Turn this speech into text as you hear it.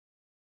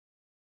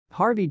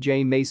Harvey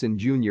Jay Mason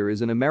Jr.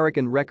 is an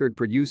American record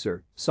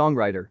producer,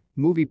 songwriter,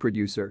 movie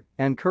producer,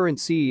 and current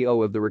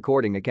CEO of the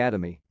Recording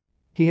Academy.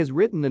 He has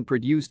written and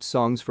produced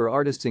songs for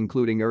artists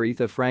including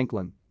Aretha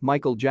Franklin,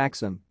 Michael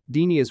Jackson,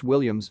 Deniece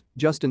Williams,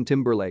 Justin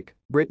Timberlake,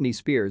 Britney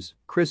Spears,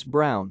 Chris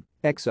Brown,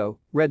 EXO,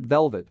 Red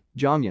Velvet,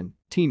 Jonghyun,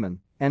 Taemin,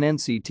 and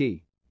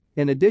NCT.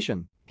 In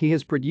addition, he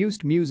has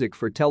produced music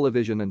for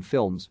television and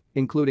films,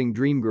 including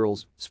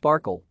Dreamgirls,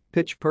 Sparkle,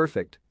 Pitch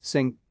Perfect,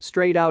 Sing,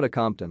 Straight Outta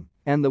Compton,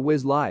 and The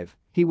Wiz Live.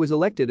 He was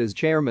elected as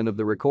chairman of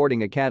the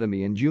Recording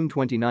Academy in June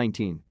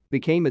 2019,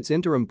 became its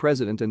interim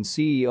president and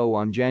CEO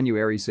on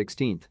January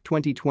 16,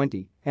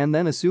 2020, and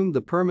then assumed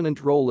the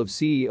permanent role of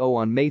CEO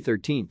on May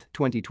 13,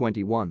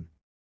 2021.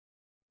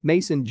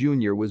 Mason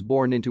Jr. was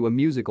born into a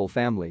musical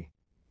family.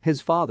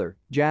 His father,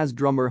 jazz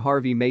drummer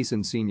Harvey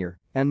Mason Sr.,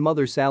 and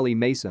mother Sally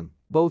Mason,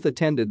 both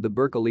attended the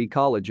Berklee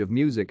College of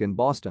Music in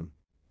Boston.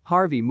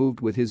 Harvey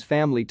moved with his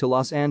family to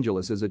Los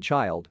Angeles as a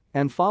child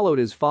and followed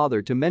his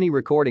father to many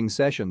recording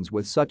sessions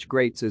with such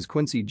greats as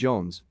Quincy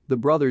Jones, the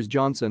brothers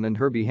Johnson and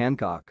Herbie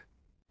Hancock.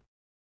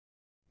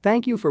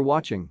 Thank you for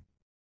watching.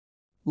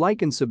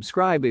 Like and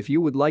subscribe if you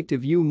would like to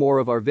view more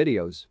of our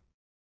videos.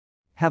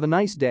 Have a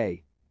nice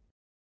day.